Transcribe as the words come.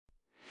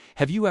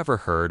Have you ever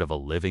heard of a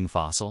living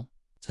fossil?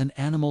 It's an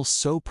animal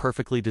so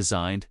perfectly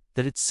designed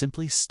that it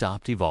simply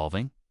stopped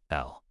evolving?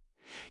 Well,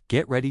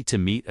 get ready to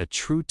meet a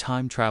true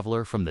time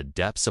traveler from the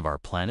depths of our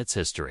planet's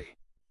history.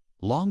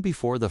 Long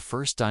before the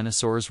first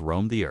dinosaurs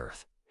roamed the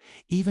Earth,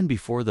 even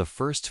before the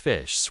first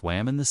fish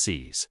swam in the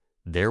seas,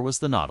 there was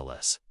the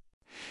Nautilus.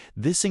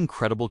 This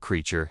incredible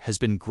creature has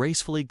been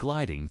gracefully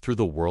gliding through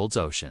the world's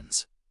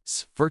oceans,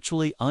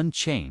 virtually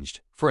unchanged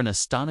for an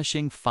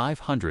astonishing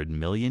 500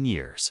 million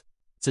years.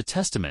 It's a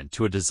testament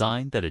to a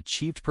design that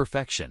achieved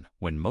perfection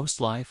when most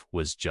life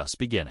was just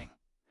beginning.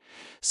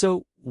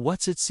 So,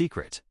 what's its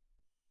secret?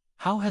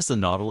 How has the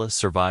Nautilus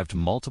survived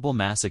multiple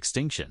mass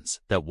extinctions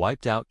that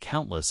wiped out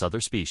countless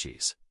other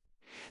species?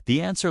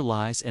 The answer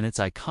lies in its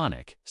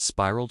iconic,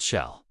 spiraled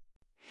shell.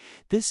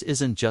 This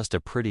isn't just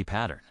a pretty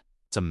pattern.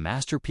 It's a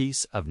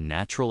masterpiece of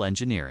natural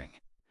engineering.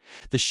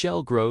 The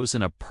shell grows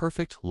in a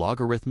perfect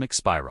logarithmic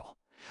spiral,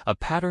 a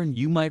pattern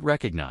you might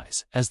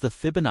recognize as the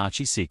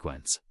Fibonacci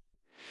sequence.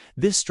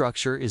 This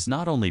structure is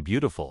not only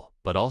beautiful,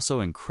 but also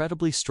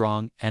incredibly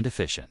strong and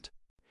efficient.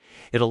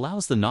 It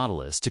allows the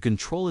Nautilus to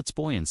control its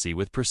buoyancy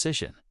with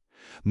precision,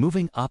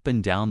 moving up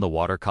and down the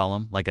water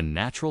column like a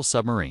natural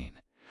submarine,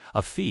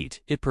 a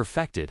feat it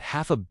perfected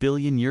 500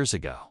 million years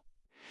ago.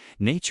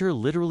 Nature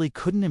literally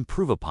couldn't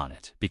improve upon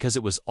it because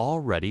it was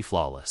already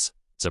flawless.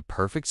 It's a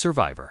perfect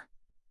survivor.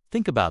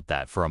 Think about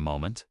that for a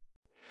moment.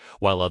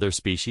 While other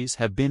species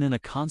have been in a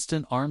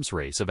constant arms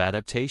race of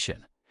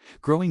adaptation,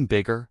 growing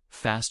bigger,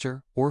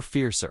 faster, or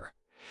fiercer,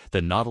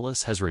 the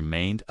Nautilus has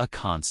remained a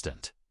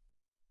constant.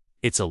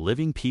 It's a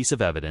living piece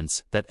of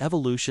evidence that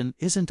evolution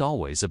isn't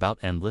always about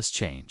endless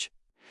change.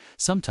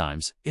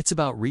 Sometimes it's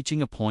about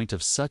reaching a point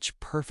of such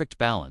perfect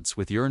balance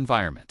with your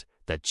environment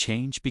that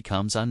change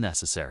becomes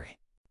unnecessary.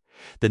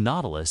 The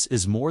Nautilus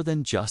is more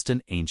than just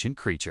an ancient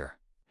creature.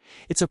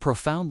 It's a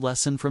profound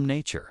lesson from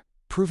nature,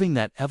 proving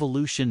that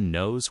evolution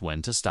knows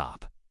when to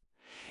stop.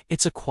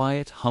 It's a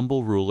quiet,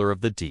 humble ruler of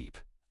the deep,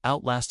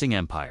 outlasting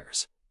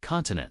empires,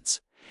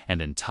 continents,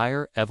 and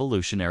entire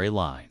evolutionary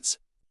lines.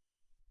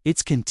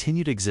 Its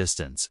continued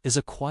existence is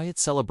a quiet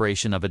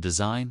celebration of a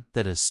design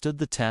that has stood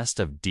the test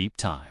of deep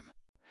time.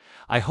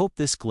 I hope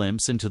this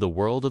glimpse into the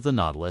world of the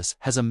Nautilus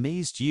has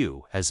amazed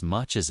you as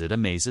much as it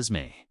amazes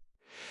me.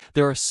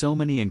 There are so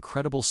many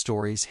incredible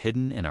stories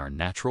hidden in our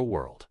natural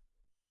world.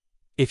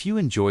 If you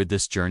enjoyed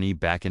this journey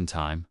back in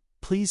time,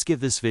 please give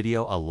this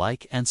video a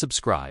like and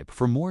subscribe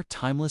for more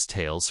timeless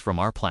tales from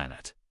our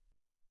planet.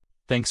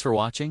 Thanks for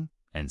watching,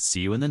 and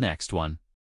see you in the next one.